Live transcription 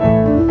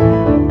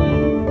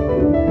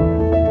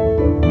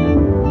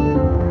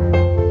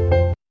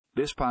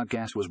This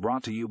podcast was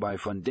brought to you by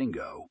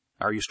Fundingo.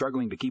 Are you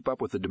struggling to keep up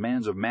with the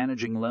demands of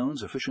managing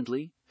loans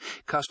efficiently?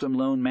 Custom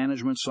loan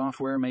management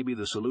software may be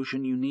the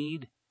solution you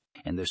need.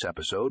 In this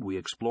episode, we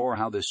explore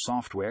how this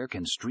software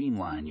can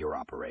streamline your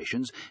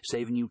operations,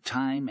 saving you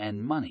time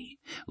and money.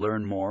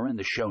 Learn more in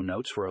the show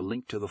notes for a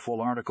link to the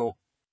full article.